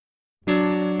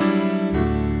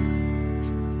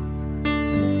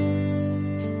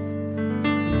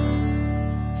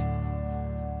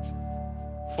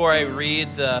Before I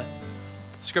read the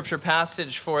scripture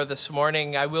passage for this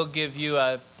morning, I will give you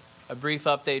a brief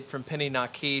update from Penny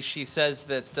Naki. She says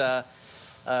that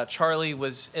Charlie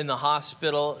was in the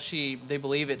hospital. They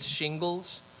believe it's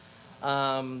shingles.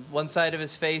 One side of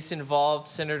his face involved,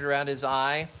 centered around his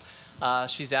eye.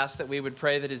 She's asked that we would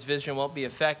pray that his vision won't be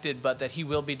affected, but that he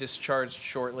will be discharged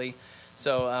shortly.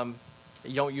 So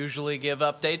you don't usually give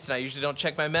updates, and I usually don't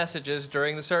check my messages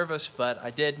during the service, but I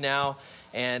did now,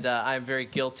 and I'm very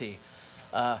guilty.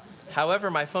 However,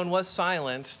 my phone was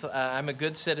silenced. I'm a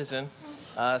good citizen,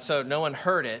 so no one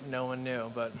heard it, no one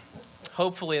knew, but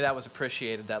hopefully that was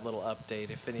appreciated, that little update,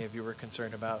 if any of you were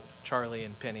concerned about Charlie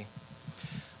and Penny.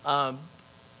 Let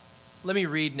me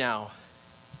read now.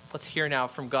 Let's hear now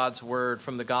from God's word,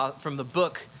 from the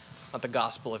book, not the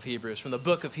Gospel of Hebrews, from the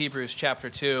book of Hebrews chapter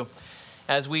 2.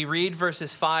 As we read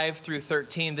verses 5 through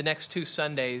 13, the next 2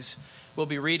 Sundays, we'll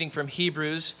be reading from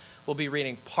Hebrews. We'll be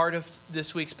reading part of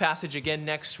this week's passage again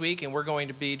next week, and we're going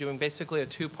to be doing basically a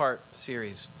 2-part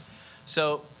series.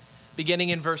 So, beginning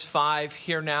in verse 5,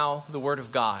 hear now the word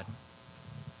of God.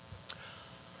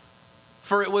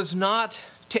 For it was not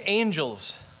to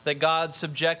angels that God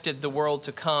subjected the world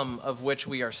to come of which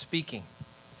we are speaking.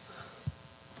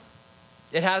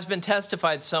 It has been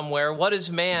testified somewhere, what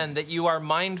is man that you are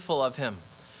mindful of him,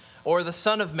 or the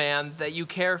son of man that you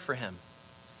care for him?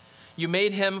 You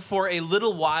made him for a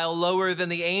little while lower than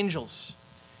the angels.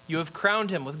 You have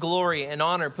crowned him with glory and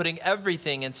honor, putting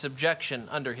everything in subjection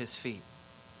under his feet.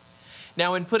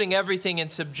 Now, in putting everything in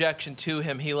subjection to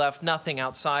him, he left nothing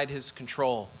outside his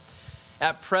control.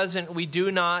 At present, we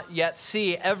do not yet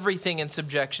see everything in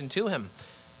subjection to him.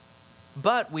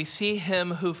 But we see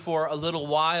him who for a little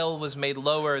while was made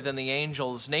lower than the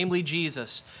angels, namely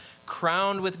Jesus,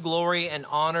 crowned with glory and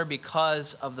honor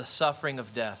because of the suffering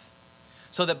of death,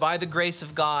 so that by the grace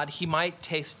of God he might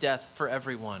taste death for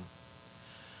everyone.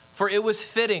 For it was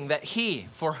fitting that he,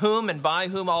 for whom and by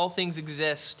whom all things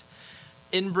exist,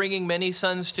 in bringing many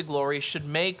sons to glory, should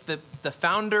make the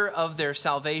founder of their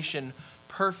salvation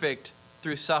perfect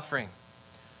through suffering.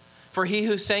 For he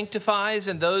who sanctifies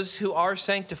and those who are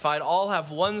sanctified all have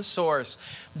one source.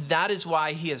 That is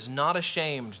why he is not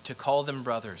ashamed to call them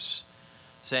brothers,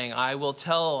 saying, I will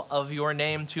tell of your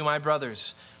name to my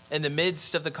brothers. In the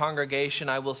midst of the congregation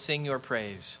I will sing your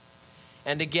praise.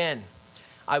 And again,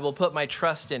 I will put my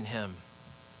trust in him.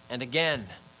 And again,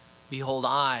 behold,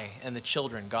 I and the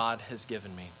children God has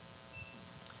given me.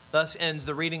 Thus ends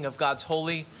the reading of God's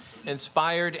holy,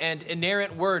 inspired, and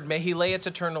inerrant word. May he lay its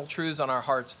eternal truths on our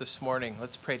hearts this morning.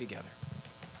 Let's pray together.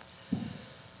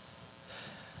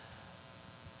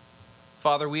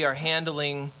 Father, we are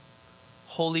handling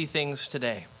holy things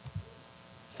today.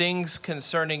 Things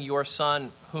concerning your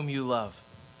Son, whom you love.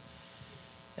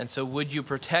 And so would you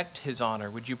protect his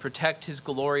honor? Would you protect his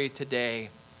glory today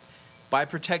by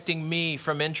protecting me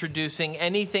from introducing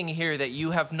anything here that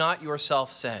you have not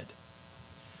yourself said?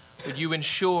 Would you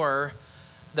ensure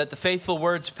that the faithful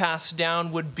words passed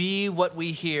down would be what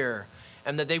we hear,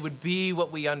 and that they would be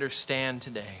what we understand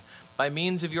today, by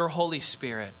means of your Holy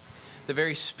Spirit, the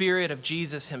very Spirit of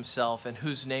Jesus himself, in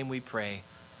whose name we pray.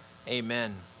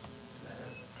 Amen.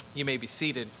 You may be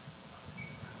seated.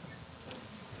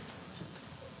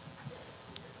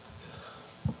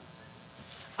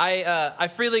 I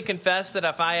freely confess that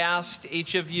if I asked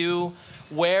each of you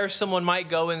where someone might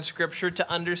go in Scripture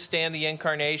to understand the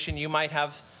incarnation, you might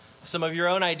have some of your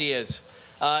own ideas.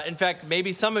 In fact,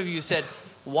 maybe some of you said,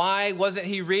 why wasn't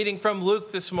he reading from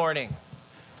Luke this morning?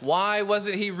 Why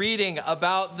wasn't he reading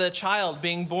about the child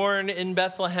being born in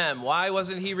Bethlehem? Why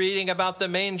wasn't he reading about the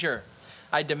manger?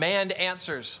 I demand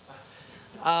answers.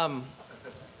 I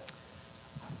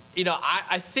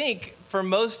think for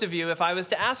most of you, if I was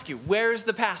to ask you, where's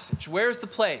the passage? Where's the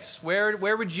place? Where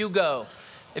would you go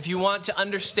if you want to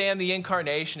understand the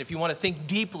incarnation, if you want to think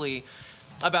deeply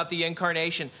about the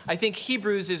incarnation? I think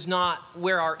Hebrews is not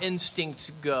where our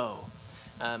instincts go.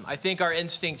 I think our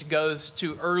instinct goes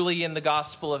to early in the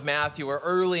Gospel of Matthew or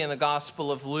early in the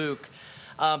Gospel of Luke.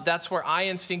 That's where I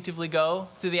instinctively go,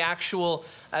 to the actual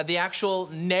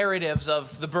narratives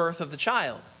of the birth of the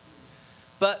child.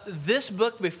 But this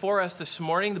book before us this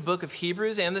morning, the book of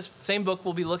Hebrews, and this same book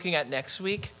we'll be looking at next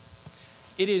week,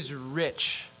 it is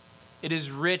rich. It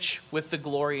is rich with the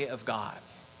glory of God.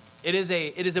 It is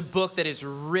a book that is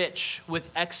rich with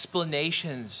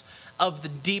explanations of the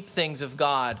deep things of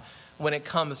God when it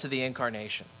comes to the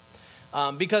incarnation.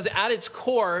 Because at its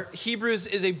core, Hebrews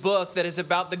is a book that is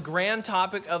about the grand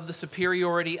topic of the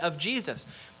superiority of Jesus.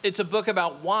 It's a book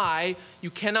about why you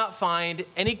cannot find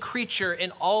any creature in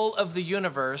all of the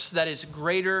universe that is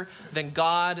greater than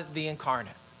God the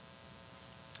incarnate.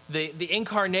 The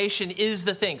incarnation is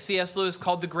the thing. C.S. Lewis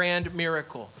called the grand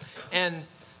miracle. And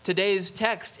today's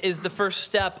text is the first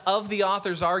step of the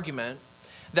author's argument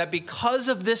that because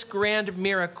of this grand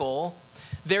miracle,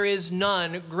 there is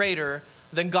none greater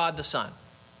than God the Son.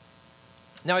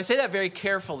 Now, I say that very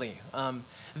carefully.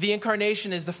 The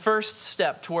incarnation is the first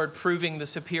step toward proving the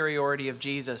superiority of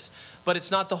Jesus, but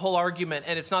it's not the whole argument,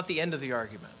 and it's not the end of the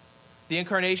argument. The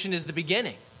incarnation is the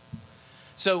beginning.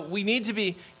 So we need to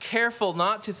be careful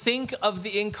not to think of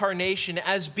the incarnation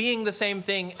as being the same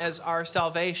thing as our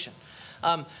salvation.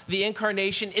 The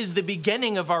incarnation is the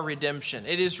beginning of our redemption.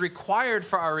 It is required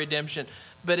for our redemption,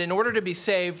 but in order to be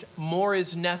saved, more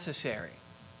is necessary.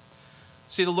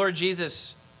 See, the Lord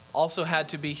Jesus also had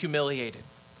to be humiliated.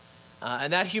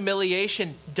 And that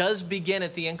humiliation does begin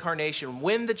at the incarnation.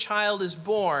 When the child is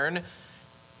born,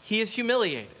 he is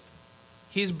humiliated.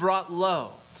 He's brought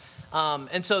low.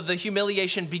 And so the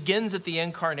humiliation begins at the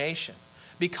incarnation.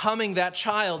 Becoming that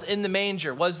child in the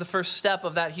manger was the first step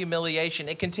of that humiliation.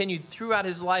 It continued throughout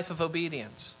his life of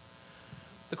obedience.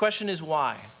 The question is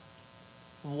why?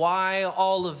 Why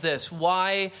all of this?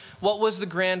 Why? What was the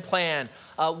grand plan?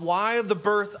 Why the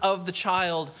birth of the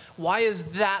child? Why is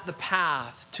that the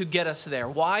path to get us there?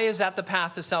 Why is that the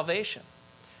path to salvation?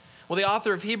 Well, the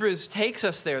author of Hebrews takes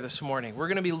us there this morning. We're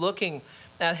going to be looking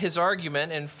at his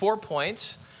argument in 4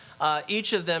 points,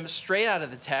 each of them straight out of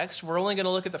the text. We're only going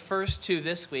to look at the first 2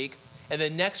 this week, and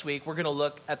then next week we're going to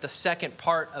look at the second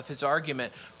part of his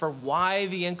argument for why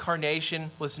the incarnation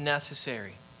was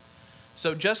necessary.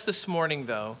 So just this morning,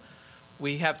 though,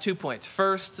 we have 2 points.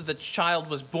 First, the child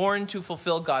was born to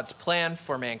fulfill God's plan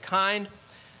for mankind.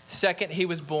 Second, he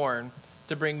was born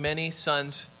to bring many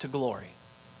sons to glory.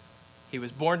 He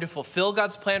was born to fulfill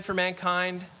God's plan for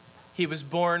mankind. He was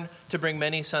born to bring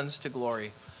many sons to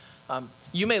glory.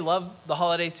 You may love the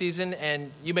holiday season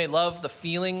and you may love the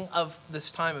feeling of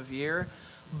this time of year,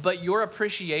 but your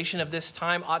appreciation of this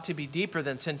time ought to be deeper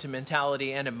than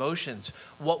sentimentality and emotions.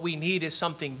 What we need is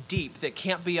something deep that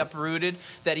can't be uprooted,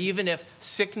 that even if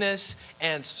sickness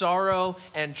and sorrow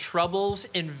and troubles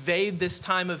invade this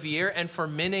time of year, and for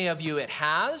many of you it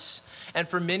has, and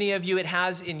for many of you it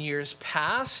has in years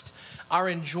past, our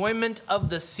enjoyment of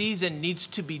the season needs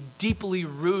to be deeply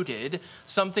rooted,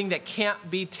 something that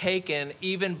can't be taken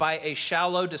even by a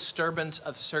shallow disturbance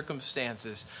of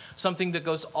circumstances, something that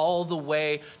goes all the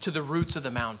way to the roots of the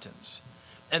mountains.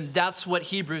 And that's what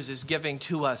Hebrews is giving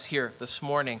to us here this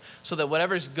morning, so that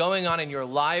whatever's going on in your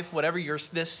life, whatever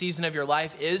this season of your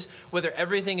life is, whether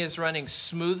everything is running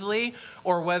smoothly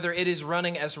or whether it is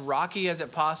running as rocky as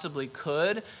it possibly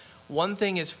could, one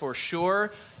thing is for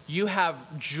sure: you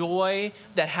have joy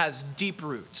that has deep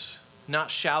roots, not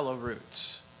shallow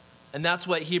roots. And that's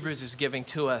what Hebrews is giving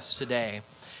to us today.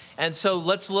 And so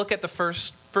let's look at the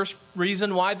first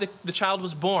reason why the child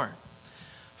was born.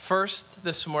 First,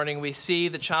 this morning, we see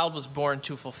the child was born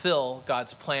to fulfill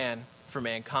God's plan for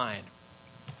mankind.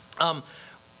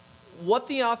 What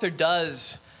the author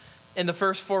does in the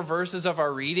first 4 verses of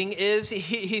our reading is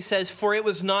he says, "For it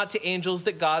was not to angels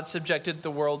that God subjected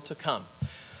the world to come."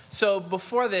 So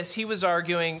before this, he was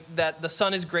arguing that the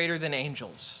Son is greater than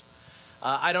angels.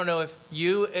 I don't know if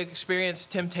you experience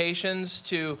temptations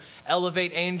to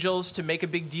elevate angels, to make a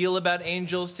big deal about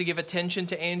angels, to give attention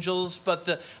to angels, but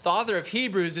the author of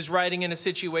Hebrews is writing in a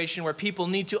situation where people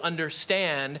need to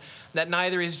understand that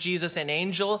neither is Jesus an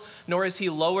angel, nor is he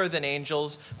lower than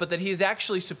angels, but that he is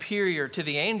actually superior to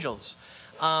the angels.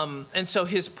 And so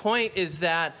his point is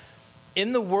that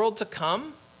in the world to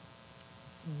come,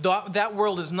 that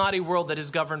world is not a world that is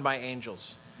governed by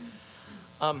angels.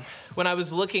 When I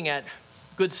was looking at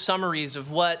good summaries of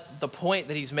what the point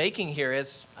that he's making here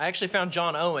is, I actually found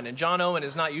John Owen, and John Owen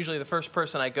is not usually the first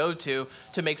person I go to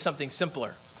make something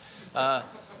simpler.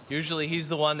 Usually he's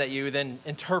the one that you then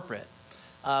interpret.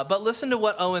 But listen to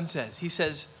what Owen says. He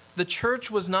says, "The church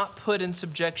was not put in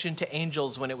subjection to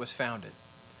angels when it was founded.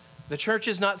 The church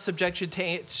is not subjected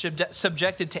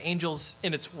to angels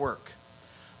in its work.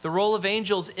 The role of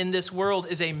angels in this world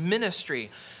is a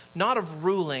ministry, not of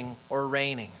ruling or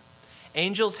reigning.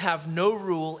 Angels have no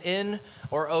rule in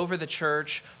or over the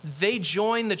church. They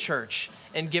join the church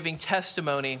in giving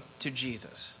testimony to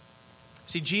Jesus."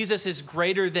 See, Jesus is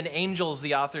greater than angels,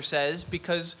 the author says,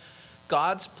 because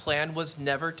God's plan was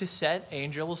never to set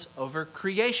angels over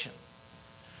creation.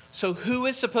 So who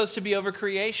is supposed to be over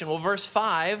creation? Well, verse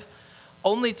 5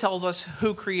 only tells us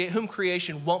whom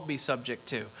creation won't be subject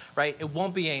to, right? It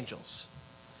won't be angels.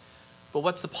 But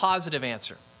what's the positive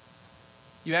answer?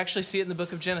 You actually see it in the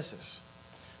book of Genesis.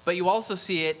 But you also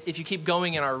see it if you keep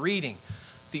going in our reading.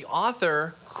 The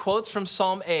author quotes from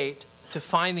Psalm 8 to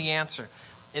find the answer.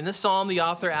 In the psalm, the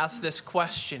author asks this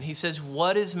question. He says,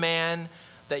 "What is man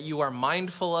that you are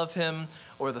mindful of him,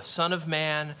 or the son of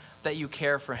man that you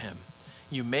care for him?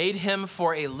 You made him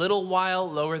for a little while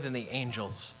lower than the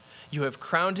angels. You have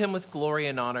crowned him with glory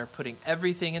and honor, putting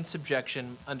everything in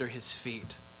subjection under his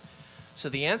feet." So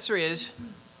the answer is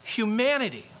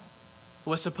humanity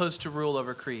was supposed to rule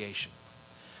over creation.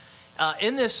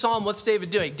 In this psalm, what's David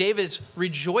doing? David is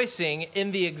rejoicing in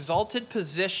the exalted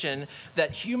position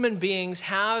that human beings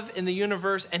have in the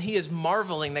universe, and he is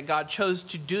marveling that God chose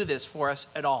to do this for us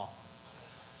at all.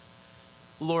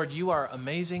 Lord, you are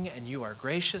amazing and you are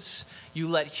gracious. You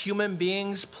let human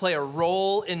beings play a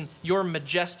role in your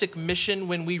majestic mission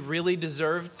when we really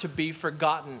deserve to be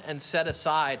forgotten and set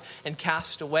aside and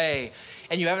cast away.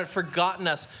 And you haven't forgotten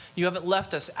us. You haven't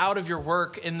left us out of your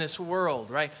work in this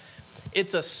world, right?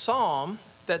 It's a psalm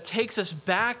that takes us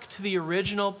back to the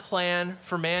original plan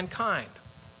for mankind.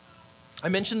 I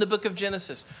mentioned the book of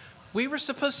Genesis. We were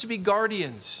supposed to be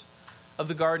guardians of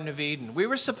the Garden of Eden. We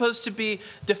were supposed to be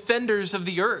defenders of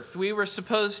the earth. We were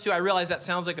supposed to, I realize that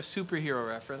sounds like a superhero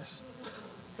reference,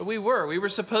 but we were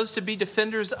supposed to be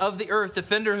defenders of the earth,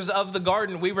 defenders of the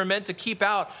garden. We were meant to keep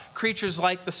out creatures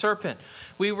like the serpent.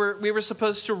 We were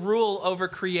supposed to rule over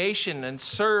creation and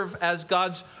serve as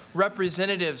God's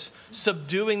representatives,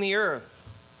 subduing the earth.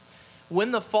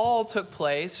 When the fall took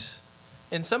place,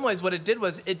 in some ways what it did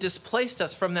was it displaced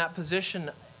us from that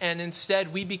position, and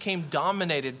instead we became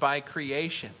dominated by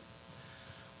creation.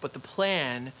 But the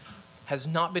plan has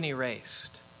not been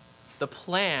erased. The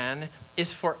plan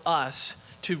is for us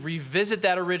to revisit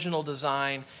that original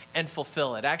design and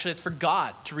fulfill it. Actually, it's for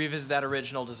God to revisit that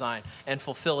original design and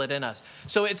fulfill it in us.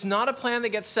 So it's not a plan that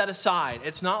gets set aside.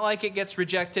 It's not like it gets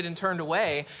rejected and turned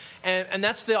away. And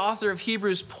that's the author of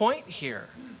Hebrews' point here.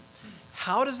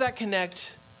 How does that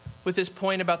connect with his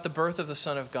point about the birth of the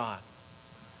Son of God?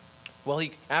 Well,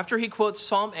 after he quotes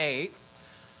Psalm 8,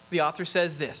 the author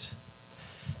says this: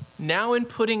 "Now in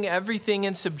putting everything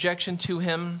in subjection to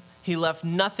him, he left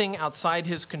nothing outside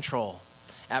his control.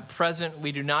 At present,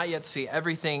 we do not yet see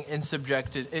everything in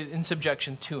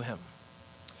subjection to him."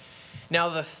 Now,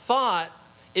 the thought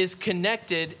is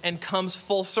connected and comes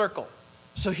full circle.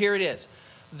 So here it is.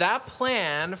 That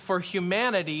plan for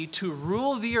humanity to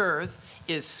rule the earth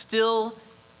is still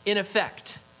in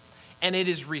effect, and it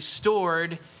is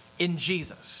restored in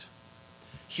Jesus.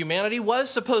 Humanity was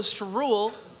supposed to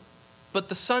rule, but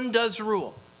the Son does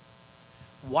rule.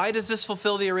 Why does this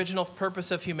fulfill the original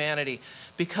purpose of humanity?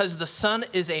 Because the Son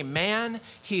is a man.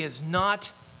 He is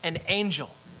not an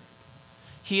angel.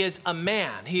 He is a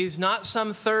man. He's not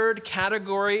some third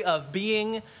category of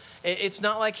being. It's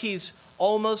not like he's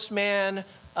almost man,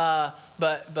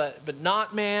 but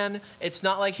not man. It's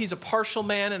not like he's a partial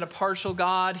man and a partial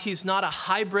God. He's not a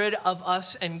hybrid of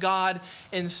us and God.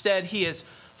 Instead, he is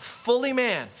fully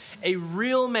man, a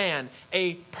real man,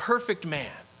 a perfect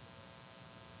man.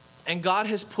 And God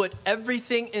has put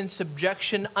everything in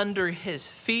subjection under his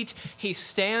feet. He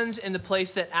stands in the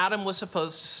place that Adam was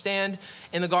supposed to stand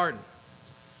in the garden.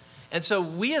 And so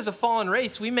we as a fallen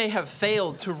race, we may have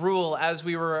failed to rule as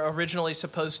we were originally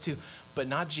supposed to, but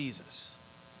not Jesus.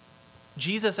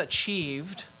 Jesus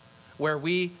achieved where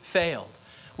we failed.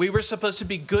 We were supposed to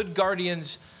be good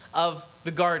guardians of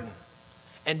the garden.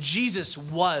 And Jesus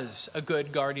was a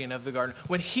good guardian of the garden.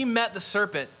 When he met the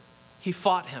serpent, he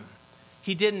fought him.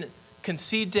 He didn't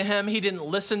concede to him. He didn't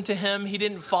listen to him. He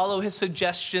didn't follow his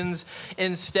suggestions.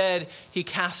 Instead, he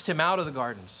cast him out of the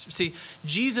garden. See,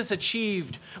 Jesus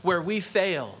achieved where we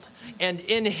failed. And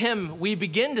in him, we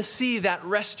begin to see that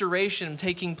restoration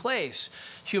taking place.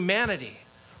 Humanity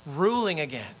ruling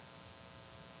again.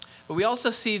 But we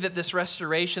also see that this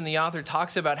restoration the author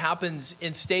talks about happens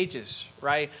in stages,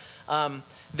 right?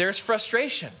 There's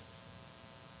frustration.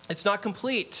 It's not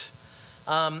complete.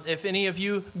 If any of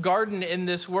you garden in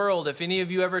this world, if any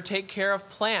of you ever take care of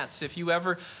plants, if you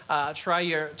ever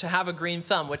try to have a green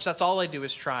thumb, which that's all I do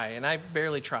is try, and I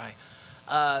barely try,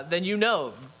 then you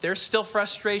know there's still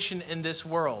frustration in this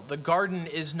world. The garden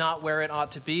is not where it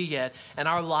ought to be yet, and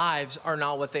our lives are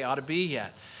not what they ought to be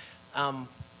yet.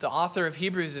 The author of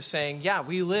Hebrews is saying, yeah,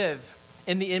 we live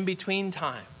in the in-between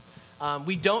time.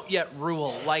 We don't yet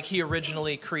rule like he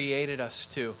originally created us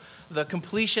to. The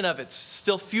completion of it's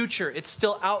still future. It's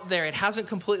still out there. It hasn't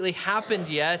completely happened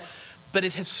yet, but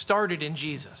it has started in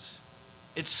Jesus.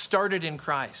 It started in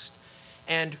Christ.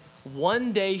 And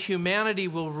one day humanity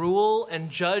will rule and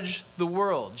judge the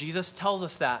world. Jesus tells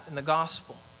us that in the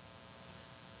gospel.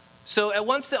 So at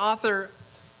once the author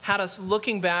had us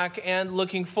looking back and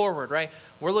looking forward, right?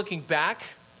 We're looking back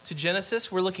to Genesis.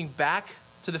 We're looking back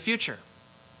to the future.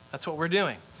 That's what we're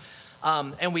doing.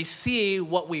 And we see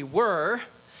what we were,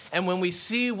 And when we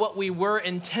see what we were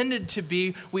intended to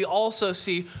be, we also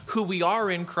see who we are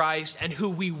in Christ and who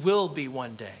we will be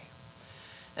one day.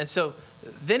 And so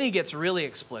then he gets really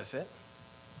explicit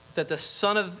that the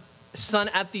Son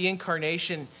at the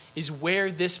incarnation is where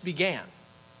this began.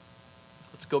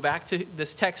 Let's go back to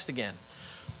this text again.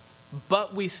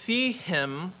 But we see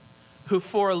him who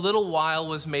for a little while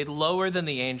was made lower than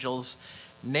the angels,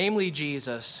 namely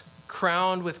Jesus,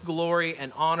 crowned with glory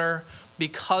and honor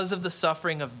because of the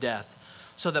suffering of death,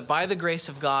 so that by the grace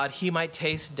of God he might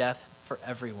taste death for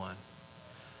everyone.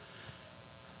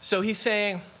 So he's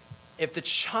saying, if the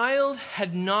child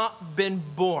had not been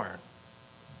born,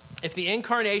 if the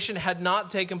incarnation had not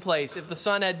taken place, if the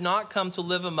Son had not come to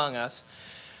live among us,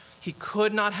 he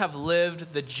could not have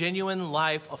lived the genuine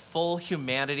life of full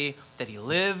humanity that he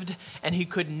lived, and he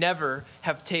could never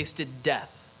have tasted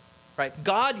death. Right?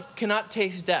 God cannot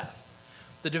taste death.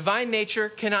 The divine nature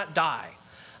cannot die.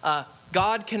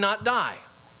 God cannot die.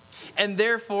 And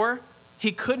therefore,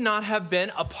 he could not have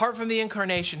been, apart from the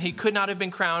incarnation, he could not have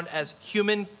been crowned as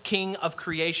human king of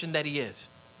creation that he is.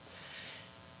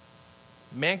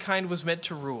 Mankind was meant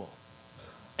to rule.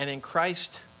 And in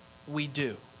Christ, we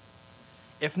do.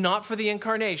 If not for the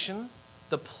incarnation,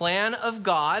 the plan of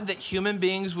God that human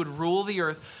beings would rule the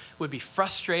earth would be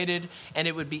frustrated and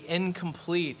it would be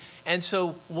incomplete. And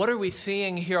so what are we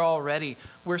seeing here already?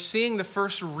 We're seeing the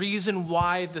first reason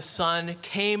why the Son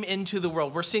came into the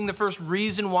world. We're seeing the first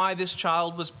reason why this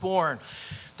child was born.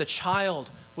 The child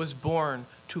was born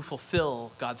to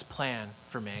fulfill God's plan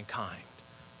for mankind.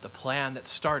 The plan that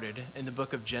started in the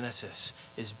book of Genesis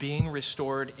is being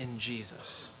restored in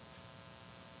Jesus.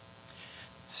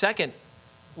 Second,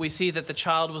 we see that the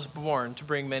child was born to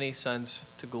bring many sons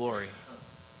to glory.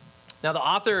 Now, the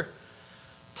author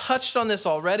touched on this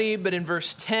already, but in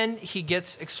verse 10, he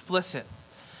gets explicit.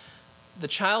 The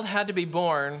child had to be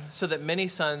born so that many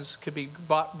sons could be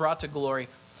brought to glory.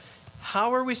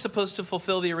 How are we supposed to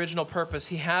fulfill the original purpose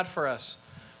he had for us?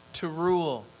 To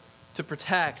rule, to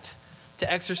protect,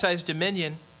 to exercise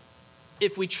dominion,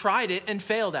 if we tried it and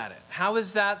failed at it? How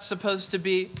is that supposed to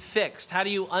be fixed? How do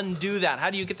you undo that?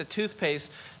 How do you get the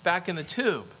toothpaste back in the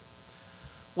tube?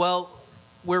 Well,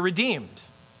 we're redeemed.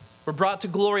 We're brought to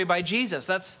glory by Jesus.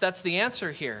 That's the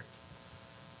answer here.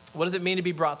 What does it mean to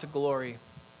be brought to glory?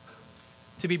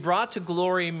 To be brought to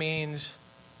glory means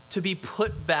to be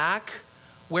put back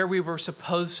where we were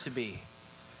supposed to be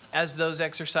as those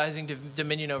exercising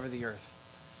dominion over the earth.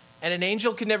 And an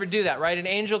angel could never do that, right? An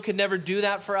angel could never do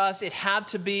that for us. It had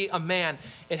to be a man.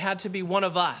 It had to be one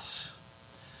of us.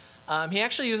 He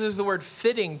actually uses the word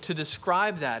fitting to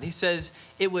describe that. He says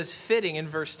it was fitting in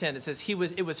verse 10. It says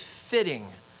it was fitting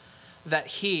that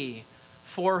he,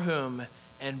 for whom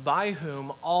and by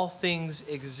whom all things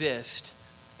exist,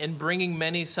 in bringing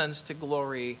many sons to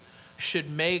glory, should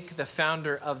make the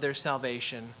founder of their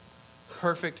salvation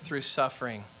perfect through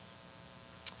suffering.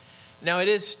 Now, it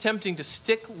is tempting to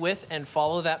stick with and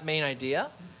follow that main idea,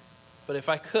 but if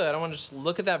I could, I want to just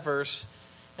look at that verse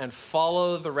and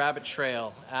follow the rabbit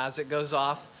trail as it goes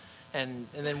off, and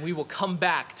then we will come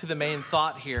back to the main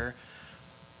thought here.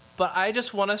 But I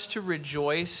just want us to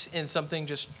rejoice in something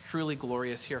just truly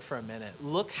glorious here for a minute.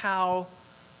 Look how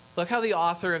the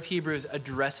author of Hebrews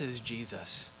addresses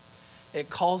Jesus. It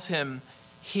calls him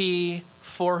he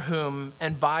for whom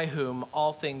and by whom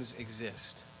all things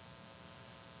exist.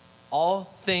 All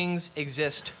things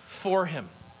exist for him.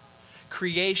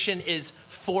 Creation is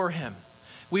for him.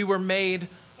 We were made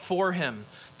for him.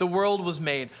 The world was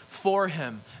made for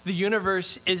him. The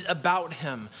universe is about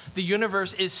him. The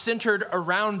universe is centered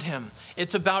around him.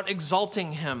 It's about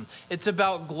exalting him. It's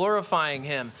about glorifying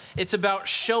him. It's about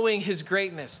showing his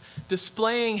greatness,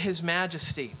 displaying his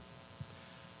majesty.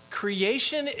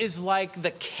 Creation is like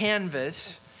the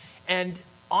canvas, and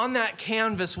on that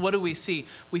canvas, what do we see?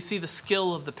 We see the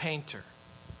skill of the painter,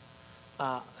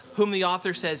 whom the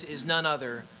author says is none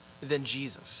other than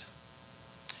Jesus.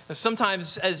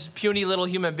 Sometimes, as puny little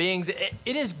human beings,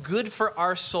 it is good for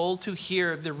our soul to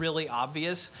hear the really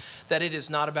obvious, that it is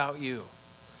not about you.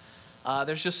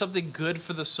 There's just something good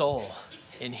for the soul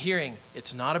in hearing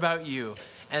it's not about you.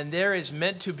 And there is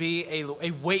meant to be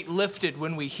a weight lifted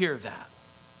when we hear that.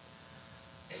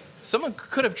 Someone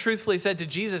could have truthfully said to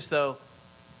Jesus, though,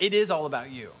 it is all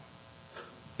about you.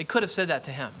 They could have said that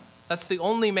to him. That's the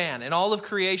only man in all of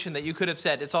creation that you could have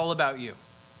said, it's all about you.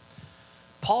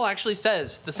 Paul actually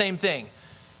says the same thing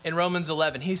in Romans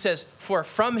 11. He says, for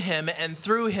from him and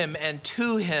through him and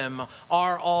to him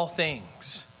are all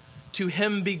things. To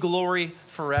him be glory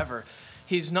forever.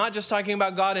 He's not just talking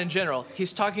about God in general.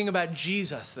 He's talking about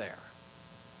Jesus there.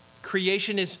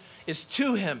 Creation is is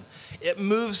to him. It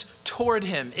moves toward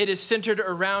him. It is centered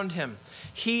around him.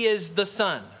 He is the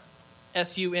Son,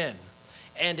 S-U-N,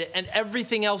 and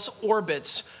everything else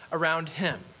orbits around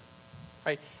him,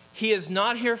 right? He is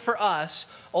not here for us.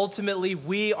 Ultimately,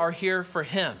 we are here for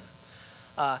him.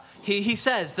 He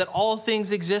says that all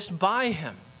things exist by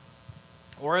him.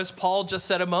 Or as Paul just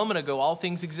said a moment ago, all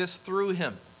things exist through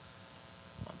him.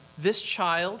 This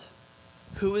child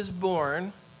who is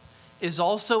born is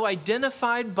also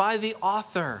identified by the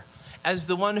author as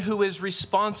the one who is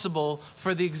responsible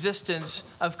for the existence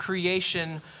of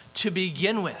creation to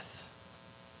begin with.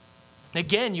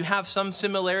 Again, you have some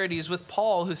similarities with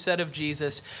Paul, who said of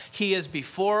Jesus, he is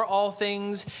before all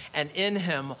things, and in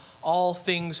him all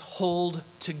things hold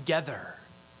together.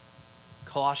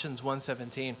 Colossians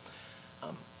 1:17.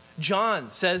 John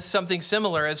says something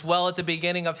similar as well at the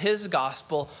beginning of his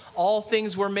gospel. All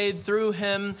things were made through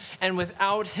him, and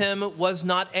without him was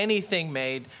not anything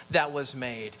made that was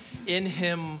made. In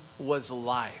him was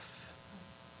life.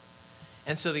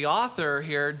 And so the author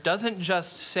here doesn't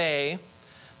just say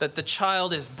that the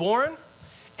child is born,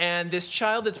 and this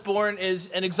child that's born is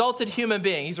an exalted human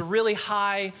being. He's a really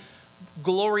high,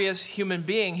 glorious human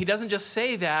being. He doesn't just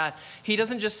say that. He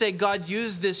doesn't just say God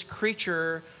used this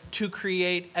creature to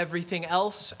create everything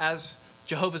else, as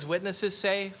Jehovah's Witnesses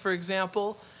say, for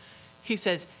example. He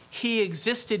says he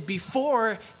existed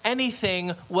before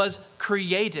anything was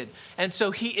created. And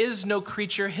so he is no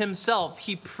creature himself.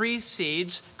 He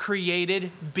precedes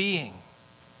created being.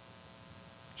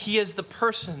 He is the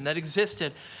person that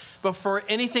existed before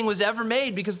anything was ever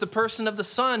made, because the person of the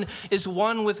Son is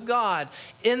one with God.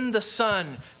 In the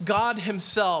Son, God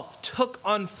himself took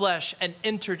on flesh and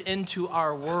entered into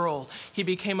our world. He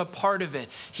became a part of it.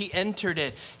 He entered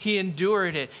it. He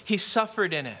endured it. He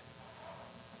suffered in it.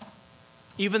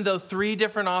 Even though 3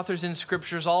 different authors in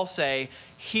scriptures all say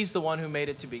he's the one who made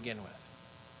it to begin with.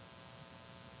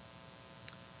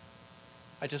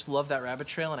 I just love that rabbit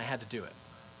trail, and I had to do it.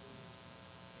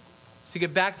 To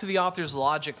get back to the author's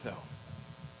logic, though,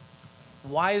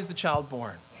 why is the child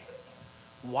born?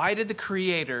 Why did the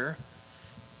Creator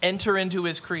enter into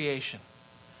his creation?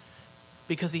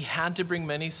 Because he had to bring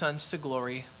many sons to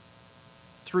glory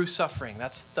through suffering.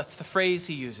 That's the phrase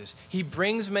he uses. He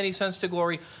brings many sons to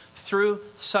glory through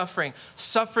suffering.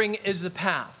 Suffering is the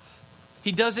path.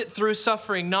 He does it through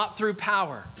suffering, not through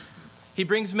power. He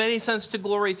brings many sons to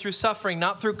glory through suffering,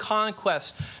 not through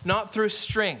conquest, not through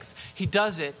strength. He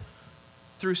does it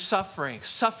through suffering.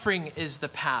 Suffering is the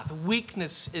path.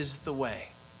 Weakness is the way.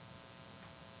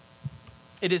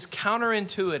 It is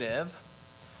counterintuitive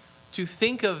to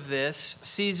think of this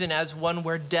season as one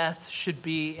where death should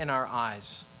be in our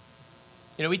eyes.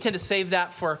 You know, we tend to save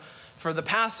that for the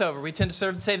Passover. We tend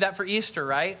to save that for Easter,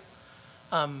 right?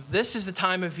 This is the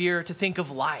time of year to think of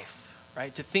life,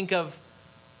 right? To think of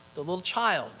the little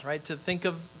child, right? To think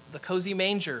of the cozy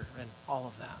manger and all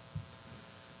of that.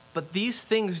 But these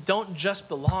things don't just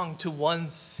belong to one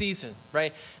season,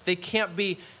 right? They can't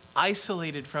be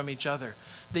isolated from each other.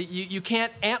 You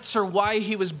can't answer why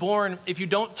he was born if you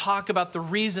don't talk about the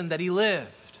reason that he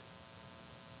lived.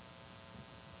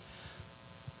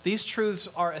 These truths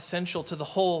are essential to the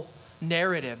whole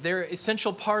narrative. They're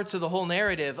essential parts of the whole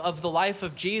narrative of the life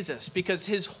of Jesus, because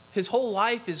his whole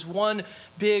life is one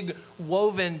big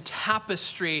woven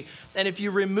tapestry. And if you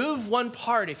remove one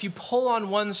part, if you pull on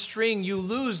one string, you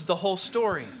lose the whole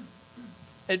story.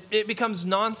 It becomes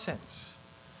nonsense.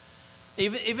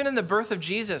 Even in the birth of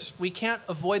Jesus, we can't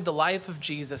avoid the life of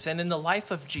Jesus. And in the life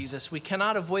of Jesus, we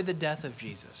cannot avoid the death of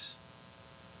Jesus.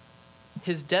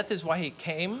 His death is why he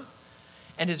came,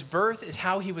 and his birth is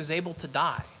how he was able to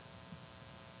die.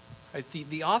 Right?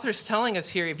 The author's telling us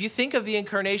here, if you think of the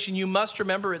incarnation, you must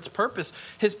remember its purpose.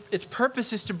 Its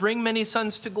purpose is to bring many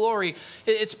sons to glory.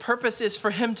 Its purpose is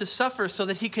for him to suffer so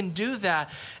that he can do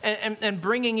that. And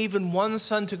bringing even one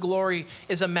son to glory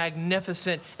is a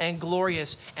magnificent and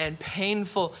glorious and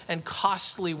painful and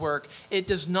costly work. It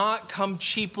does not come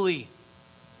cheaply.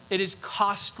 It is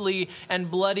costly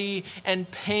and bloody and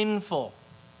painful.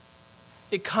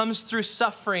 It comes through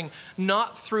suffering,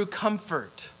 not through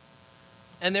comfort.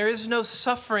 And there is no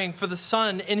suffering for the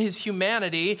Son in his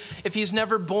humanity if he's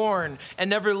never born and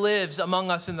never lives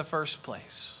among us in the first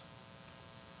place.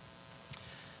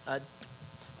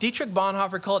 Dietrich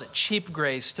Bonhoeffer called it cheap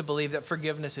grace to believe that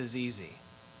forgiveness is easy,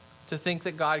 to think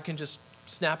that God can just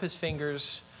snap his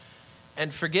fingers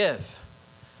and forgive,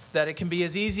 that it can be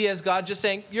as easy as God just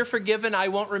saying, you're forgiven, I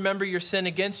won't remember your sin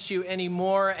against you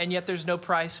anymore, and yet there's no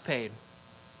price paid.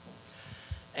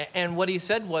 And what he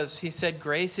said was,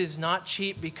 grace is not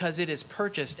cheap because it is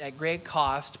purchased at great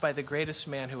cost by the greatest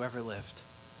man who ever lived.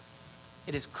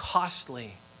 It is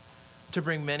costly to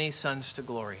bring many sons to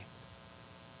glory.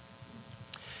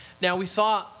 Now, we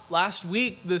saw last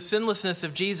week the sinlessness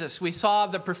of Jesus. We saw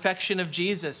the perfection of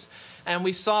Jesus. And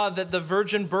we saw that the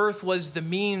virgin birth was the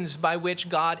means by which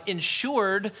God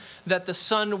ensured that the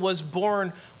Son was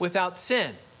born without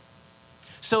sin.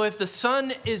 So if the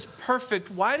Son is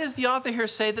perfect, why does the author here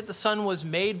say that the Son was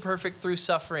made perfect through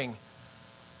suffering?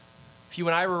 If you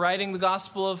and I were writing the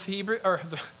Gospel of Hebrews, I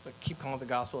keep calling it the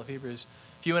Gospel of Hebrews.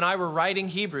 If you and I were writing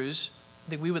Hebrews, I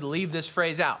think we would leave this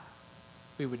phrase out.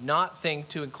 We would not think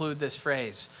to include this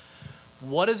phrase.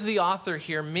 What does the author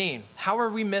here mean? How are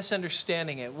we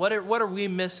misunderstanding it? What are we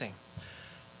missing?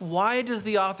 Why does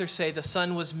the author say the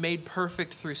Son was made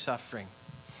perfect through suffering?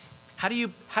 How do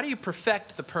you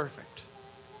perfect the perfect?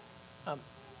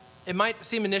 It might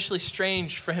seem initially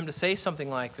strange for him to say something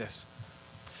like this,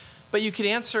 but you could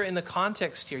answer in the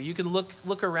context here. You can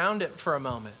look around it for a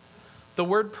moment. The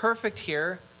word perfect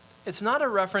here, it's not a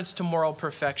reference to moral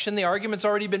perfection. The argument's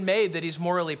already been made that he's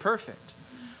morally perfect.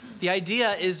 The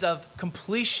idea is of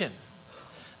completion.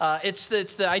 It's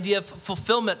the idea of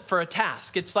fulfillment for a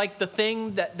task. It's like the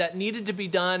thing that needed to be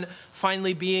done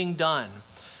finally being done.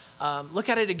 Look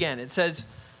at it again. It says,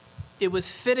 it was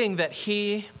fitting that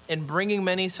he, in bringing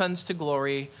many sons to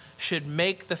glory, should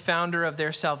make the founder of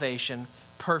their salvation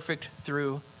perfect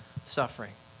through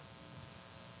suffering.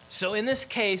 So in this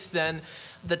case, then,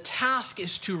 the task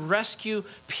is to rescue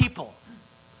people.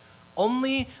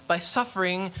 Only by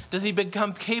suffering does he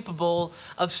become capable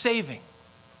of saving.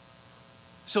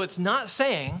 So it's not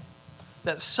saying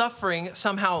that suffering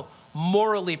somehow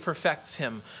morally perfects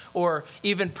him or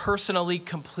even personally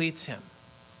completes him.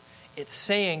 It's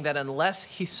saying that unless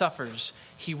he suffers,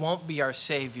 he won't be our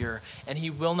Savior, and he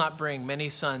will not bring many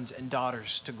sons and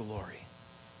daughters to glory.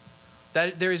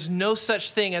 That there is no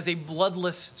such thing as a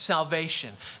bloodless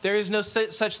salvation. There is no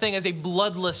such thing as a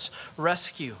bloodless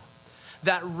rescue.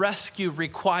 That rescue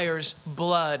requires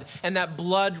blood, and that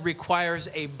blood requires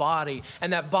a body,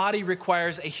 and that body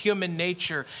requires a human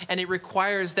nature, and it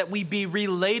requires that we be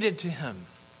related to him.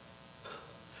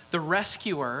 The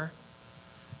rescuer,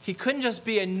 he couldn't just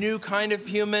be a new kind of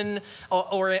human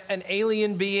or an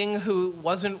alien being who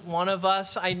wasn't one of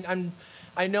us.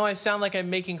 I know I sound like I'm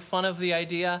making fun of the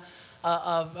idea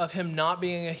of him not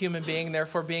being a human being,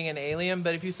 therefore being an alien,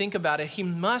 but if you think about it, he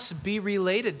must be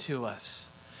related to us.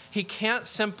 He can't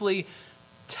simply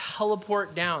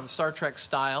teleport down, Star Trek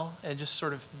style, and just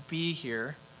sort of be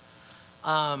here.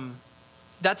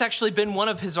 That's actually been one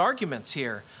of his arguments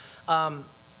here.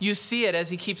 You see it as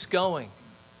he keeps going.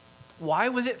 Why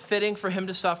was it fitting for him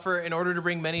to suffer in order to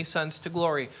bring many sons to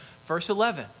glory? Verse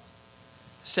 11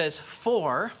 says,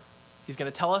 for, he's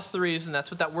going to tell us the reason.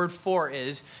 That's what that word for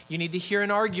is. You need to hear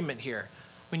an argument here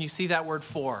when you see that word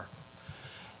for.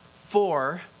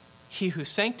 For he who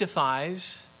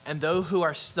sanctifies and those who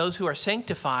are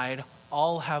sanctified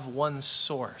all have one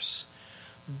source.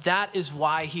 That is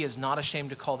why he is not ashamed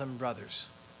to call them brothers.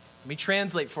 Let me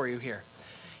translate for you here.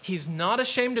 He's not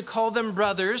ashamed to call them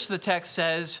brothers, the text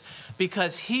says,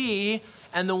 because he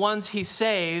and the ones he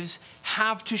saves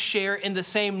have to share in the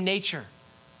same nature.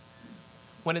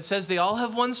 When it says they all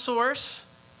have one source,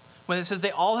 it's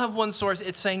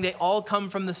saying they all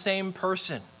come from the same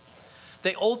person.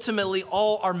 They ultimately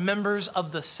all are members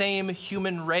of the same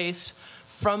human race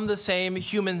from the same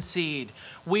human seed.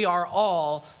 We are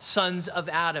all sons of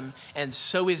Adam, and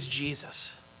so is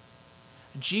Jesus.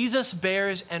 Jesus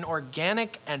bears an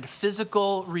organic and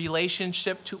physical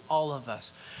relationship to all of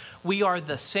us. We are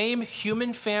the same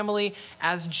human family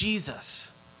as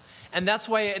Jesus. And that's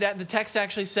why the text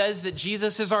actually says that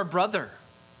Jesus is our brother.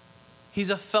 He's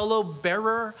a fellow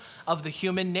bearer of the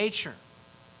human nature.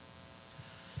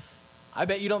 I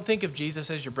bet you don't think of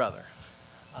Jesus as your brother.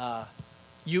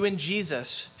 You and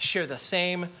Jesus share the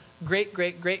same great,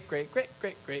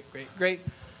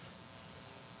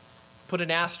 put an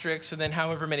asterisk and then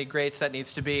however many greats that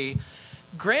needs to be,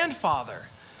 grandfather.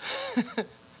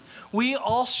 We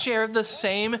all share the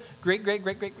same great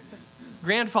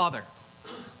grandfather.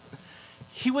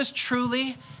 He was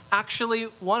truly, actually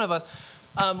one of us.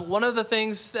 One of the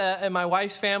things that in my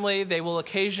wife's family, they will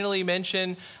occasionally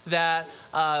mention that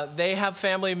they have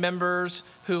family members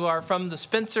who are from the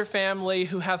Spencer family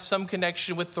who have some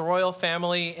connection with the royal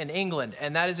family in England.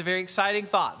 And that is a very exciting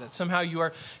thought, that somehow you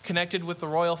are connected with the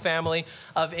royal family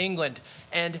of England.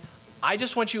 And I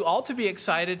just want you all to be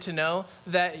excited to know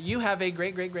that you have a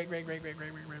great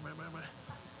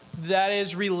that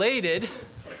is related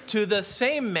to the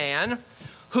same man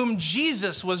whom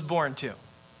Jesus was born to.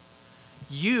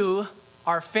 You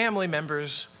are family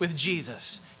members with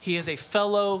Jesus. He is a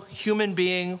fellow human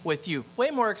being with you.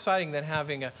 Way more exciting than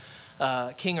having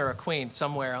king or a queen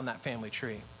somewhere on that family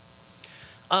tree.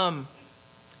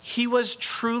 He was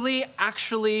truly,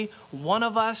 actually one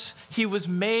of us. He was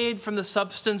made from the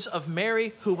substance of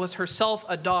Mary, who was herself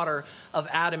a daughter of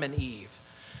Adam and Eve.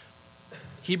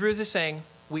 Hebrews is saying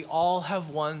we all have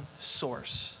one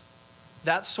source.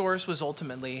 That source was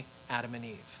ultimately Adam and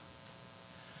Eve.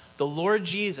 The Lord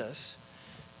Jesus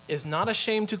is not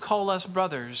ashamed to call us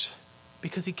brothers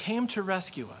because he came to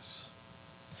rescue us.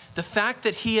 The fact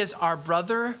that he is our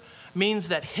brother means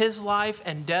that his life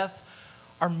and death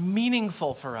are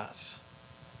meaningful for us.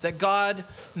 That God,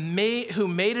 who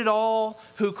made it all,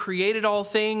 who created all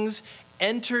things,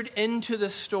 entered into the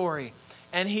story.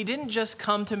 And he didn't just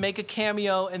come to make a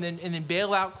cameo and then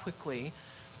bail out quickly.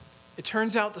 It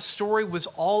turns out the story was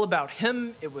all about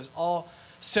him. It was all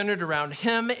centered around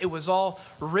him. It was all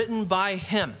written by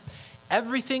him.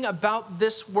 Everything about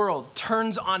this world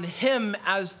turns on him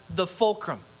as the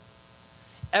fulcrum.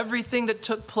 Everything that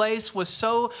took place was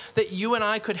so that you and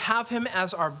I could have him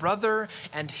as our brother,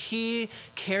 and he,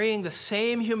 carrying the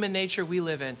same human nature we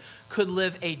live in, could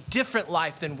live a different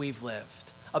life than we've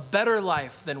lived, a better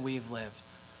life than we've lived,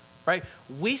 right?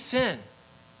 We sin.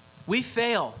 We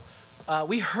fail.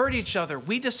 We hurt each other.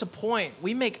 We disappoint.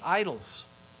 We make idols.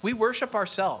 We worship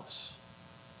ourselves.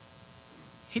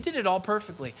 He did it all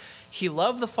perfectly. He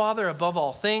loved the Father above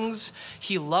all things.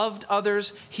 He loved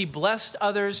others. He blessed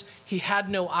others. He had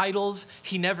no idols.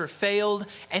 He never failed.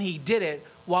 And he did it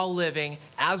while living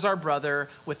as our brother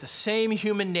with the same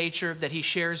human nature that he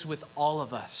shares with all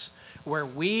of us. Where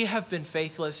we have been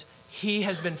faithless, he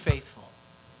has been faithful.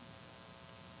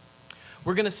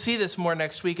 We're going to see this more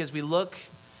next week as we look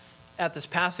at this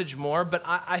passage more, but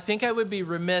I think I would be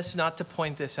remiss not to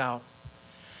point this out.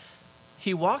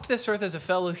 He walked this earth as a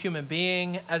fellow human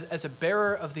being, as a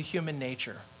bearer of the human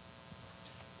nature.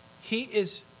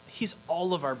 He's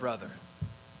all of our brother.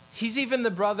 He's even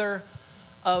the brother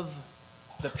of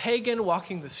the pagan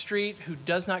walking the street who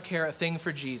does not care a thing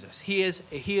for Jesus. He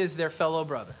is their fellow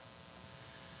brother.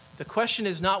 The question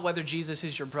is not whether Jesus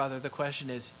is your brother. The question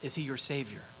is he your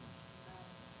Savior?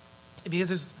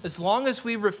 Because as long as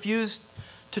we refuse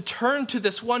to turn to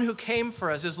this one who came for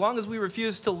us, as long as we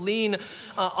refuse to lean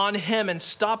on him and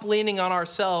stop leaning on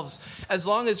ourselves, as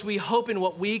long as we hope in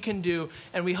what we can do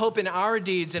and we hope in our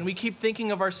deeds and we keep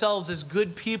thinking of ourselves as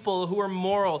good people who are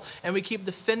moral and we keep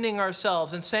defending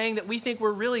ourselves and saying that we think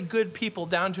we're really good people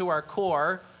down to our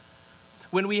core,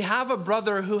 when we have a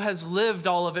brother who has lived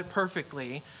all of it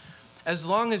perfectly, as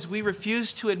long as we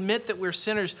refuse to admit that we're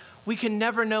sinners, we can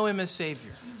never know him as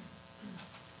Savior.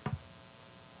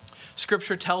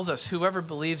 Scripture tells us whoever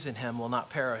believes in him will not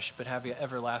perish, but have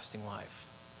everlasting life.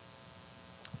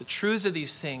 The truths of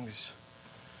these things,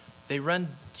 they run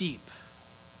deep.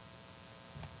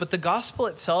 But the gospel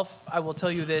itself, I will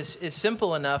tell you this, is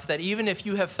simple enough that even if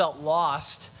you have felt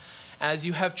lost as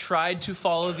you have tried to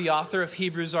follow the author of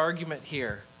Hebrews' argument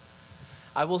here,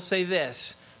 I will say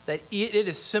this, that it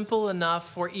is simple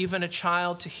enough for even a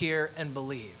child to hear and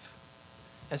believe.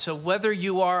 And so whether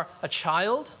you are a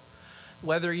child,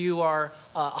 whether you are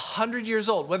 100 years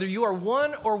old, whether you are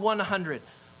 1 or 100,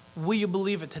 will you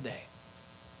believe it today?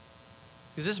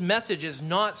 Because this message is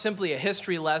not simply a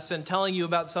history lesson telling you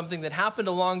about something that happened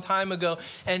a long time ago,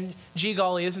 and gee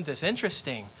golly, isn't this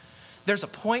interesting? There's a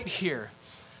point here.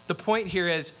 The point here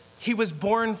is he was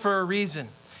born for a reason.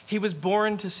 He was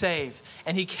born to save,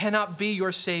 and he cannot be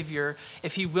your Savior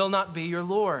if he will not be your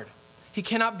Lord. He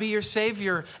cannot be your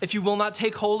Savior if you will not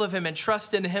take hold of him and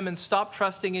trust in him and stop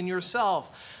trusting in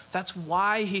yourself. That's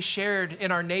why he shared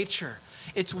in our nature.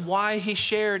 It's why he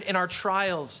shared in our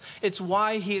trials. It's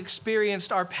why he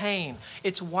experienced our pain.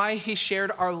 It's why he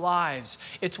shared our lives.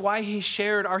 It's why he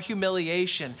shared our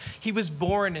humiliation. He was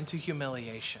born into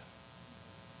humiliation.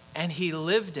 And he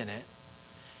lived in it,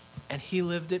 and he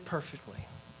lived it perfectly.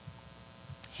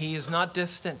 He is not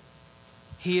distant.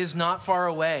 He is not far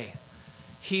away.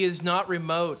 He is not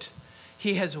remote.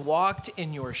 He has walked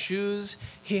in your shoes.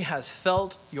 He has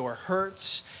felt your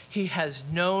hurts. He has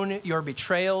known your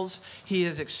betrayals. He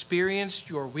has experienced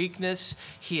your weakness.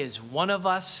 He is one of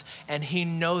us, and he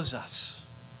knows us.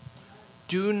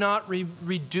 Do not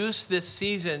reduce this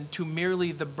season to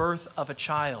merely the birth of a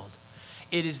child.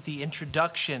 It is the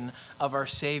introduction of our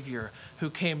Savior, who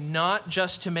came not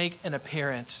just to make an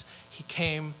appearance. He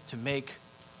came to make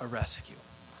a rescue.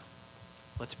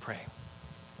 Let's pray.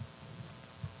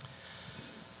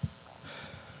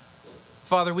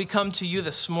 Father, we come to you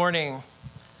this morning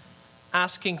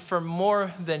asking for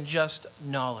more than just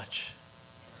knowledge,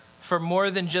 for more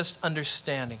than just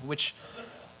understanding, which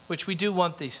we do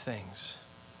want these things.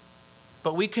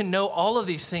 But we can know all of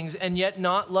these things and yet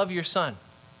not love your Son.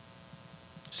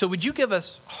 So would you give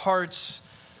us hearts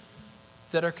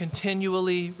that are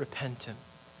continually repentant?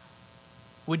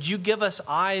 Would you give us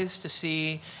eyes to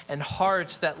see and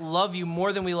hearts that love you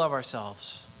more than we love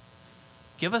ourselves?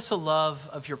 Give us a love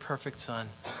of your perfect Son,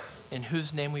 in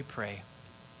whose name we pray.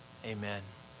 Amen.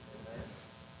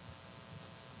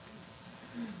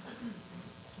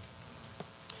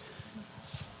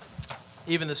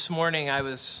 Even this morning, I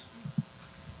was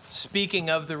speaking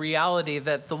of the reality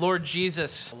that the Lord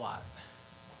Jesus, a lot.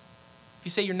 If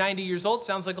you say you're 90 years old,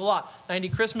 sounds like a lot. 90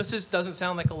 Christmases doesn't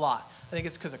sound like a lot. I think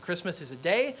it's because a Christmas is a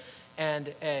day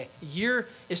and a year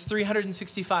is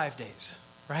 365 days,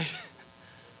 right?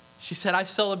 She said, I've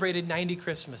celebrated 90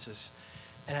 Christmases.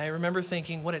 And I remember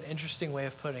thinking, what an interesting way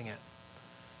of putting it.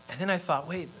 And then I thought,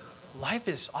 wait, life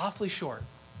is awfully short.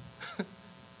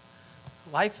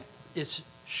 Life is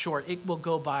short. It will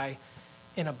go by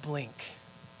in a blink.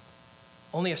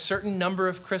 Only a certain number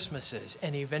of Christmases,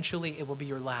 and eventually it will be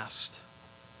your last.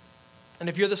 And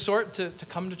if you're the sort to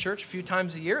come to church a few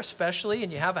times a year, especially,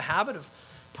 and you have a habit of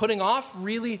putting off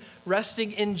really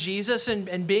resting in Jesus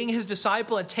and being his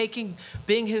disciple and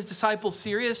being his disciple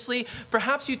seriously,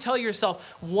 perhaps you tell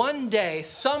yourself, one day,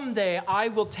 someday, I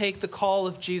will take the call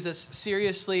of Jesus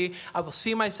seriously. I will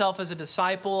see myself as a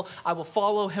disciple. I will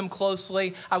follow him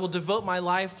closely. I will devote my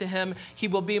life to him. He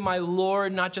will be my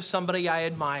Lord, not just somebody I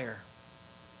admire.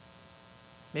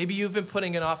 Maybe you've been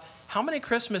putting it off. How many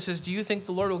Christmases do you think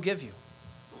the Lord will give you?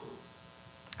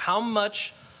 How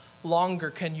much longer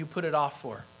can you put it off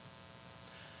for?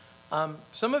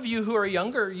 Some of you who are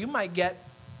younger, you might get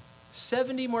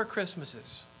 70 more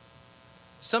Christmases.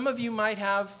 Some of you might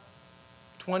have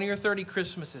 20 or 30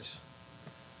 Christmases.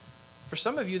 For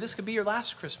some of you, this could be your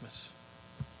last Christmas.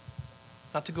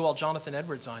 Not to go all Jonathan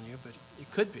Edwards on you, but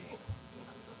it could be.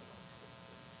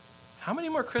 How many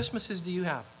more Christmases do you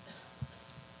have?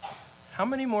 How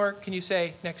many more can you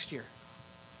say next year?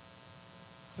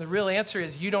 The real answer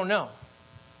is you don't know.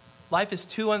 Life is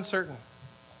too uncertain.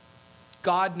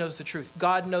 God knows the truth.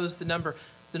 God knows the number.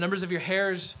 The numbers of your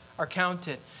hairs are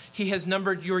counted. He has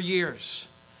numbered your years.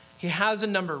 He has a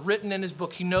number written in his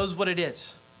book. He knows what it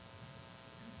is.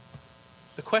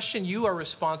 The question you are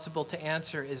responsible to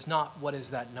answer is not what is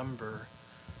that number.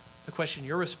 The question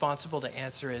you're responsible to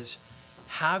answer is,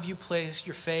 have you placed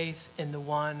your faith in the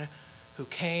one who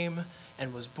came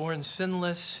and was born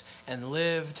sinless and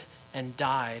lived and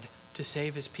died to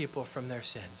save his people from their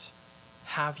sins?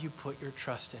 Have you put your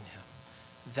trust in him?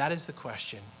 That is the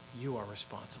question you are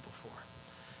responsible for.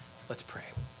 Let's pray.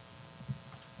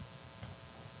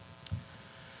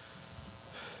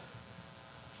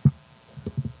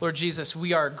 Lord Jesus,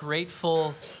 we are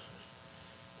grateful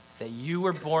that you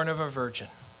were born of a virgin.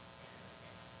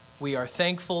 We are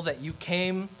thankful that you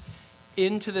came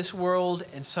into this world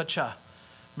in such a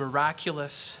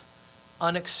miraculous,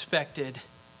 unexpected,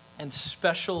 and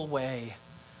special way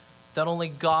that only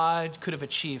God could have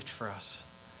achieved for us.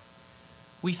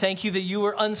 We thank you that you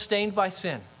were unstained by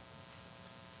sin.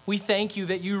 We thank you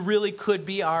that you really could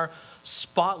be our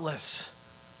spotless,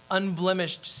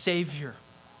 unblemished Savior,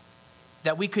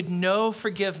 that we could know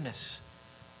forgiveness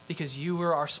because you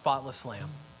were our spotless Lamb.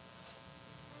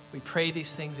 We pray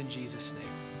these things in Jesus'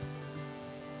 name.